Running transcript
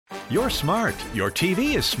You're smart. Your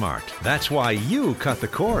TV is smart. That's why you cut the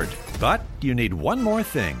cord. But you need one more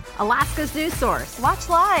thing. Alaska's News Source. Watch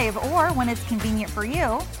live or when it's convenient for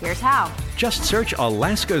you. Here's how. Just search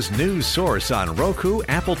Alaska's News Source on Roku,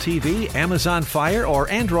 Apple TV, Amazon Fire, or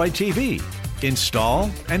Android TV. Install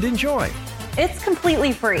and enjoy. It's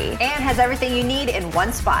completely free and has everything you need in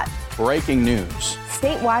one spot. Breaking news.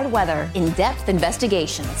 Statewide weather. In-depth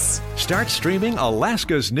investigations. Start streaming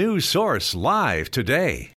Alaska's News Source live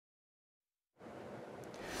today.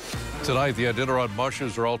 Tonight, the Iditarod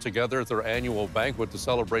Mushers are all together at their annual banquet to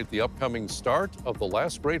celebrate the upcoming start of the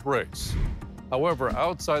last great race. However,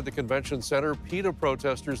 outside the convention center, PETA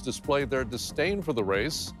protesters displayed their disdain for the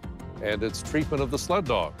race and its treatment of the sled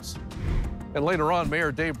dogs. And later on,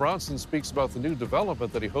 Mayor Dave Bronson speaks about the new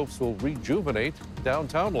development that he hopes will rejuvenate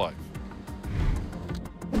downtown life.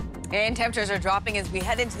 And temperatures are dropping as we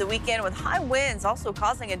head into the weekend with high winds also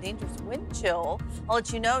causing a dangerous wind chill. I'll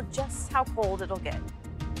let you know just how cold it'll get.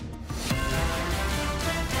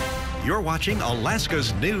 You're watching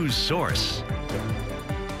Alaska's News Source.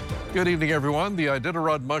 Good evening, everyone. The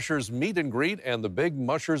Iditarod Mushers meet and greet and the Big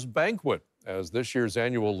Mushers Banquet. As this year's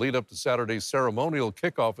annual lead-up to Saturday's ceremonial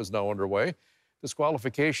kickoff is now underway,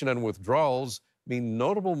 disqualification and withdrawals mean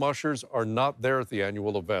notable mushers are not there at the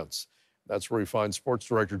annual events. That's where we find Sports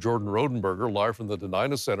Director Jordan Rodenberger live from the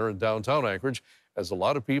Denina Center in downtown Anchorage, as a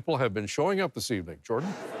lot of people have been showing up this evening.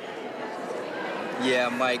 Jordan? Yeah,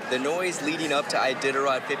 Mike, the noise leading up to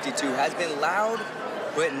Iditarod 52 has been loud,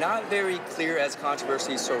 but not very clear as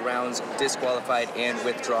controversy surrounds disqualified and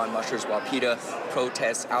withdrawn mushers while PETA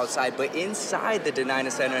protests outside. But inside the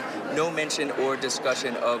Denina Center, no mention or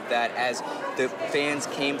discussion of that as the fans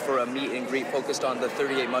came for a meet and greet focused on the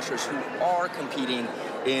 38 mushers who are competing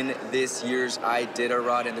in this year's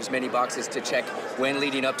Iditarod, and there's many boxes to check when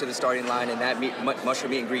leading up to the starting line, and that musher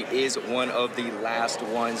meet and greet is one of the last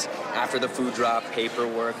ones after the food drop,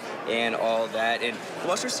 paperwork, and all that. And the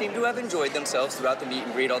mushers seem to have enjoyed themselves throughout the meet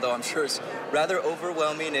and greet, although I'm sure it's rather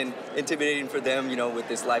overwhelming and intimidating for them, you know, with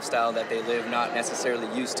this lifestyle that they live, not necessarily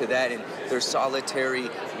used to that, and their solitary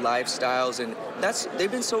lifestyles. And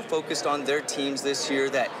they've been so focused on their teams this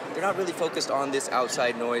year that they're not really focused on this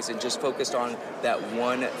outside noise and just focused on that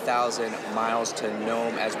 1,000 miles to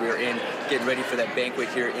Nome as we're getting ready for that banquet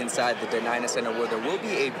here inside the Denina Center, where there will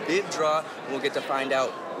be a bib draw. We'll get to find out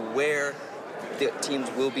where the teams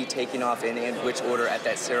will be taking off in and which order at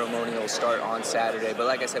that ceremonial start on Saturday. But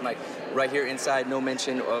like I said, Mike, right here inside, no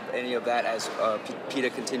mention of any of that as PETA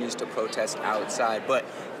continues to protest outside. But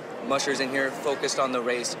mushers in here focused on the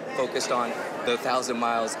race, focused on the 1,000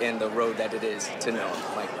 miles and the road that it is to Nome.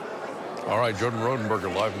 Mike. All right, Jordan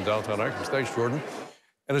Rodenberger live in downtown Anchorage. Thanks, Jordan.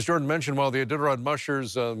 And as Jordan mentioned, while the Iditarod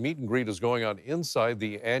Mushers meet and greet is going on inside,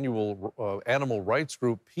 the annual animal rights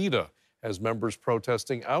group PETA has members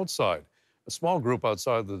protesting outside. A small group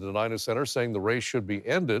outside the Denina Center saying the race should be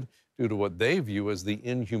ended due to what they view as the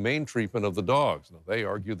inhumane treatment of the dogs. Now, they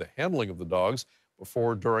argue the handling of the dogs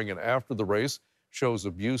before, during, and after the race shows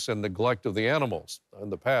abuse and neglect of the animals. In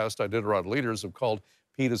the past, Iditarod leaders have called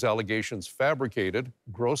PETA's allegations fabricated,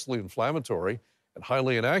 grossly inflammatory, and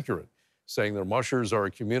highly inaccurate, saying their mushers are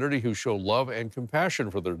a community who show love and compassion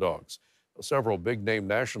for their dogs. Several big-name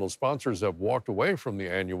national sponsors have walked away from the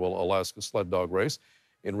annual Alaska Sled Dog Race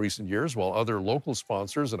in recent years, while other local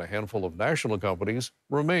sponsors and a handful of national companies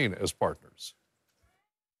remain as partners.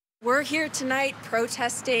 We're here tonight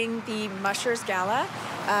protesting the Mushers Gala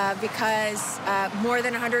because more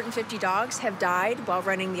than 150 dogs have died while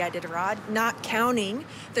running the Iditarod, not counting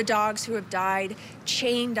the dogs who have died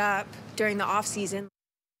chained up during the off-season.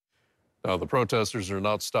 Now, the protesters are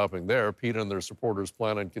not stopping there. PETA and their supporters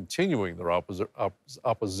plan on continuing their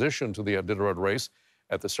opposition to the Iditarod race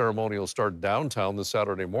at the ceremonial start downtown this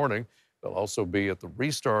Saturday morning. They'll also be at the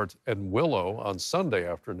restart at Willow on Sunday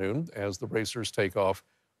afternoon as the racers take off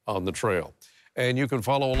on the trail. And you can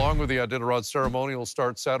follow along with the Iditarod ceremonial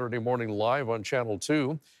start Saturday morning live on Channel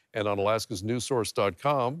 2 and on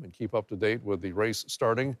alaskasnewssource.com, and keep up to date with the race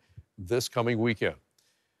starting this coming weekend.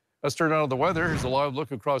 Let's turn on to the weather. Here's a live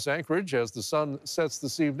look across Anchorage as the sun sets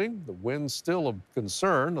this evening. The wind's still a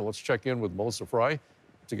concern. Now let's check in with Melissa Fry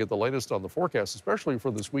to get the latest on the forecast, especially for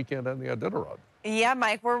this weekend and the Iditarod. Yeah,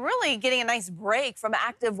 Mike, we're really getting a nice break from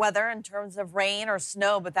active weather in terms of rain or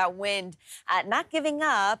snow, but that wind not giving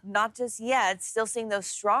up, not just yet. Still seeing those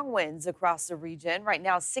strong winds across the region. Right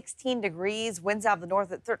now, 16 degrees, winds out of the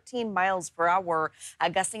north at 13 miles per hour,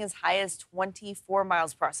 gusting as high as 24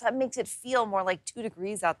 miles per hour. So that makes it feel more like 2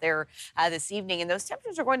 degrees out there this evening. And those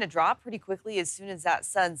temperatures are going to drop pretty quickly as soon as that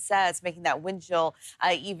sun sets, making that wind chill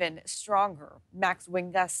even stronger. Max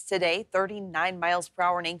wind gusts forecast today, 39 miles per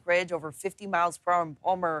hour in Anchorage, over 50 miles per hour in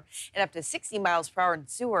Palmer, and up to 60 miles per hour in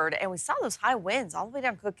Seward. And we saw those high winds all the way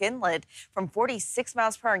down Cook Inlet from 46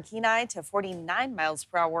 miles per hour in Kenai to 49 miles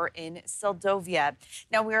per hour in Seldovia.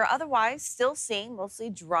 Now, we are otherwise still seeing mostly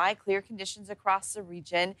dry, clear conditions across the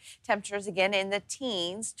region. Temperatures again in the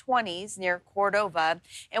teens, 20s near Cordova.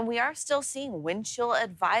 And we are still seeing wind chill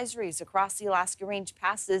advisories across the Alaska Range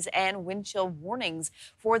passes and wind chill warnings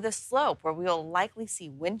for the slope, where we will likely see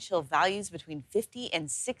wind chill values between 50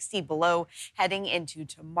 and 60 below heading into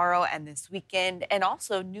tomorrow and this weekend. And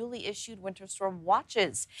also newly issued winter storm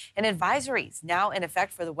watches and advisories now in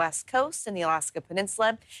effect for the West Coast and the Alaska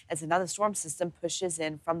Peninsula as another storm system pushes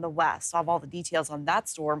in from the west. I'll have all the details on that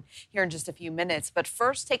storm here in just a few minutes. But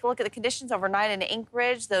first, take a look at the conditions overnight in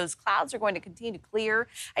Anchorage. Those clouds are going to continue to clear.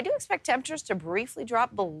 I do expect temperatures to briefly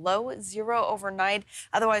drop below zero overnight,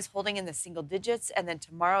 otherwise holding in the single digits. And then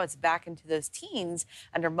tomorrow it's back into those teens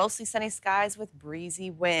under mostly sunny skies with breezy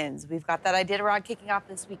winds. We've got that Iditarod kicking off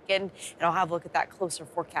this weekend, and I'll have a look at that closer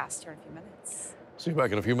forecast here in a few minutes. See you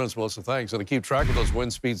back in a few minutes, Melissa. Thanks. And to keep track of those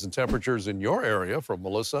wind speeds and temperatures in your area from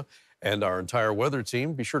Melissa and our entire weather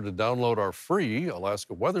team, be sure to download our free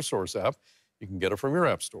Alaska Weather Source app. You can get it from your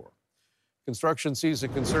app store. Construction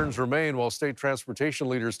season concerns remain while state transportation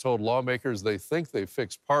leaders told lawmakers they think they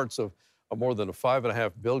fixed parts of a more than a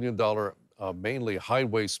 $5.5 billion mainly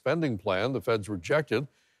highway spending plan the feds rejected.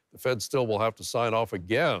 The feds still will have to sign off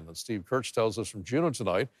again. And Steve Kirch tells us from Juneau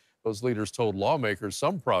tonight, those leaders told lawmakers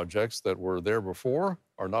some projects that were there before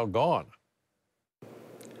are now gone.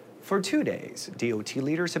 For 2 days, DOT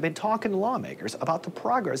leaders have been talking to lawmakers about the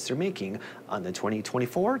progress they're making on the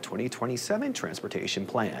 2024-2027 transportation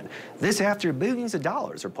plan. This after billions of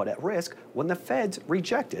dollars are put at risk when the feds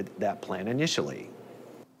rejected that plan initially.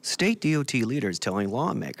 State DOT leaders telling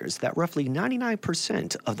lawmakers that roughly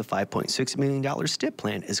 99% of the $5.6 million STIP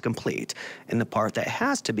plan is complete, and the part that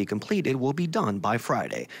has to be completed will be done by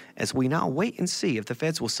Friday, as we now wait and see if the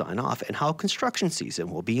feds will sign off and how construction season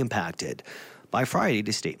will be impacted. By Friday,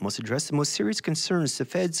 the state must address the most serious concerns the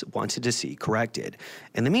feds wanted to see corrected.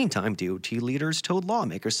 In the meantime, DOT leaders told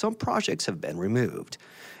lawmakers some projects have been removed.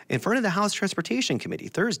 In front of the House Transportation Committee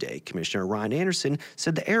Thursday, Commissioner Ron Anderson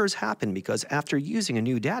said the errors happened because after using a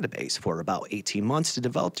new database for about 18 months to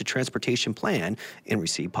develop the transportation plan and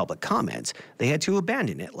receive public comments, they had to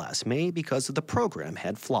abandon it last May because the program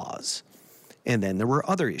had flaws. And then there were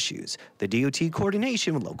other issues, the DOT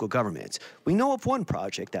coordination with local governments. We know of one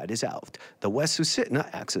project that is out, the West Susitna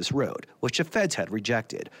Access Road, which the feds had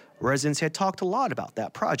rejected. Residents had talked a lot about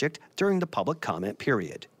that project during the public comment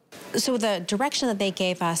period. So the direction that they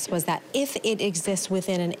gave us was that if it exists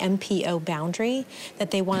within an MPO boundary,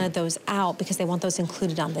 that they wanted those out because they want those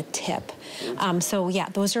included on the tip. So yeah,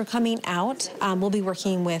 those are coming out. We'll be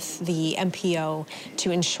working with the MPO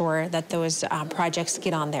to ensure that those projects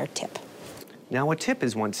get on their tip. Now, a TIP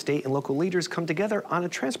is when state and local leaders come together on a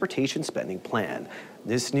transportation spending plan.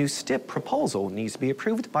 This new STIP proposal needs to be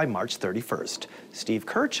approved by March 31st. Steve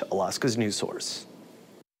Kirch, Alaska's News Source.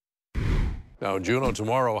 Now, in Juneau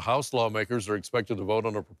tomorrow, House lawmakers are expected to vote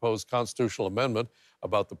on a proposed constitutional amendment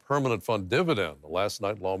about the permanent fund dividend. Last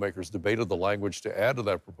night, lawmakers debated the language to add to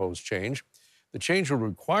that proposed change. The change would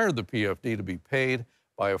require the PFD to be paid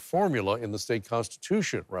by a formula in the state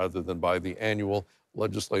constitution rather than by the annual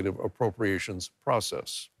legislative appropriations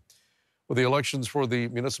process. Well, the elections for the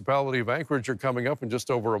municipality of Anchorage are coming up in just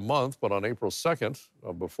over a month, but on April 2nd,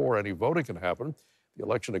 before any voting can happen, the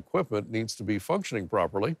election equipment needs to be functioning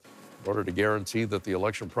properly. In order to guarantee that the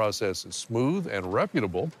election process is smooth and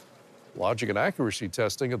reputable, logic and accuracy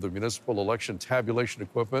testing of the municipal election tabulation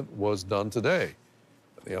equipment was done today.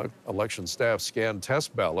 The election staff scanned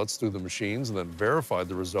test ballots through the machines and then verified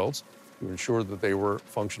the results to ensure that they were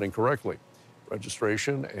functioning correctly.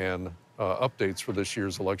 Registration and updates for this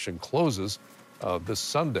year's election closes this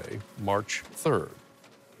Sunday, March 3rd.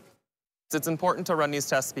 It's important to run these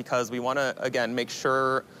tests because we want to, again, make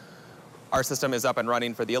sure our system is up and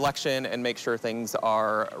running for the election and make sure things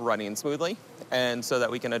are running smoothly, and so that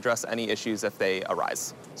we can address any issues if they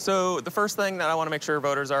arise. So the first thing that I want to make sure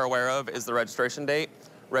voters are aware of is the registration date.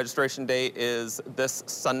 Registration date is this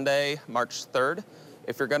Sunday, March 3rd.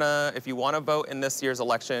 If you want to vote in this year's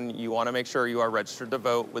election, you want to make sure you are registered to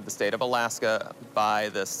vote with the state of Alaska by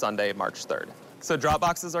this Sunday, March 3rd. So drop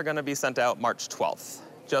boxes are going to be sent out March 12th,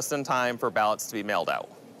 just in time for ballots to be mailed out.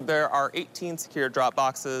 There are 18 secure drop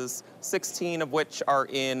boxes, 16 of which are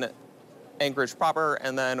in Anchorage proper,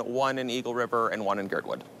 and then 1 in Eagle River and 1 in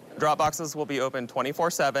Girdwood. Drop boxes will be open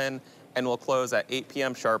 24/7 and will close at 8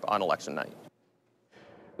 p.m. sharp on election night.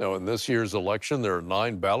 Now, in this year's election, there are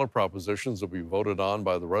 9 ballot propositions that will be voted on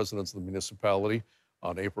by the residents of the municipality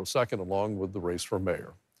on April 2nd, along with the race for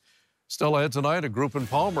mayor. Still ahead tonight, a group in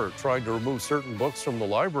Palmer tried to remove certain books from the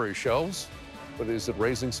library shelves, but is it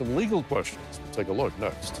raising some legal questions? We'll take a look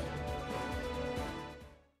next.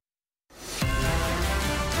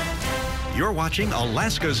 You're watching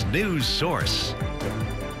Alaska's news source.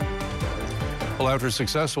 Well, after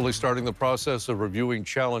successfully starting the process of reviewing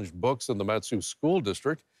challenged books in the Mat-Su School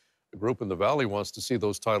District, a group in the Valley wants to see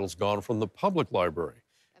those titles gone from the public library.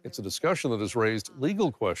 It's a discussion that has raised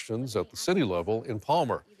legal questions at the city level in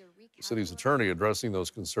Palmer. The city's attorney addressing those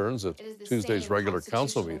concerns at Tuesday's regular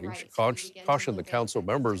council meeting cautioned the council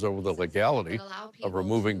members over the legality of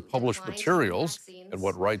removing published materials and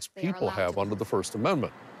what rights people have under the First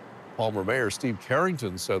Amendment. Palmer Mayor Steve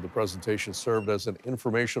Carrington said the presentation served as an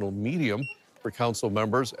informational medium for council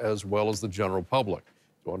members as well as the general public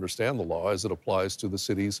to understand the law as it applies to the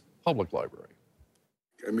city's public library.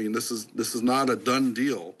 I mean, this is not a done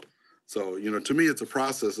deal. So, to me, it's a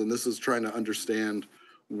process, and this is trying to understand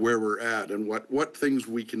where we're at and what things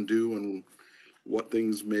we can do and what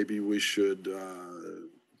things maybe we should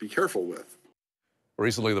be careful with.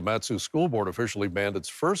 Recently, the Mat-Su School Board officially banned its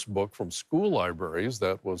first book from school libraries.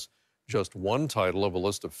 That was just one title of a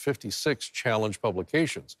list of 56 challenged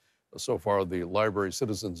publications. So far, the Library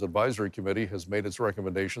Citizens Advisory Committee has made its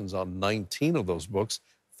recommendations on 19 of those books.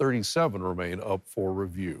 37 remain up for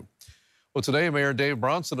review. Well, today, Mayor Dave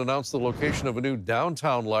Bronson announced the location of a new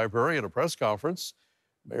downtown library at a press conference.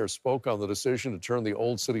 The mayor spoke on the decision to turn the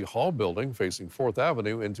old City Hall building facing 4th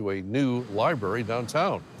Avenue into a new library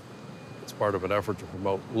downtown. It's part of an effort to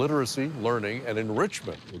promote literacy, learning, and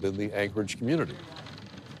enrichment within the Anchorage community.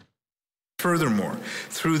 Furthermore,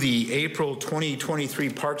 through the April 2023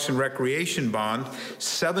 Parks and Recreation Bond,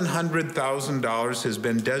 $700,000 has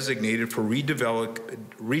been designated for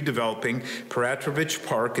redeveloping Peratrovich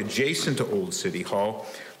Park adjacent to Old City Hall,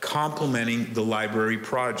 complementing the library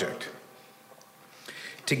project.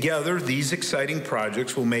 Together, these exciting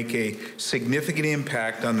projects will make a significant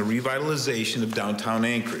impact on the revitalization of downtown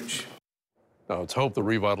Anchorage. Now, it's hoped the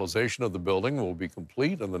revitalization of the building will be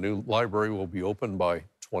complete and the new library will be open by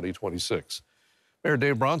 2026. Mayor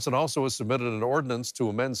Dave Bronson also has submitted an ordinance to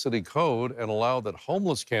amend city code and allow that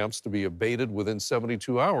homeless camps to be abated within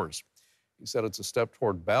 72 hours. He said it's a step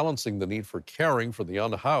toward balancing the need for caring for the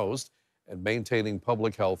unhoused and maintaining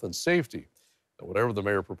public health and safety. Now, whatever the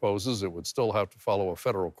mayor proposes, it would still have to follow a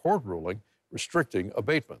federal court ruling restricting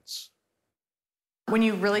abatements. When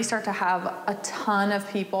you really start to have a ton of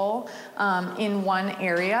people in one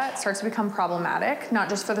area, it starts to become problematic, not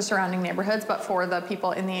just for the surrounding neighborhoods, but for the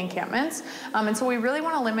people in the encampments. And so we really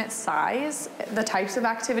want to limit size, the types of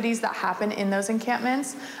activities that happen in those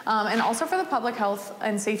encampments, and also for the public health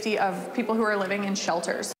and safety of people who are living in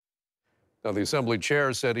shelters. Now, the Assembly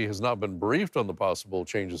chair said he has not been briefed on the possible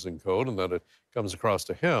changes in code and that it comes across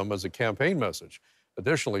to him as a campaign message.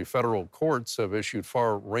 Additionally, federal courts have issued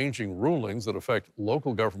far-ranging rulings that affect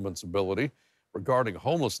local government's ability. Regarding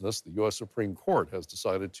homelessness, the U.S. Supreme Court has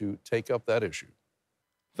decided to take up that issue.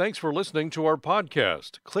 Thanks for listening to our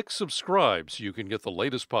podcast. Click subscribe so you can get the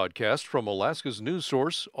latest podcast from Alaska's news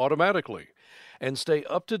source automatically. And stay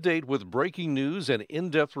up to date with breaking news and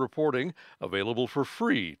in-depth reporting available for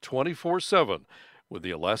free 24/7 with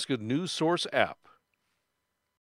the Alaska News Source app.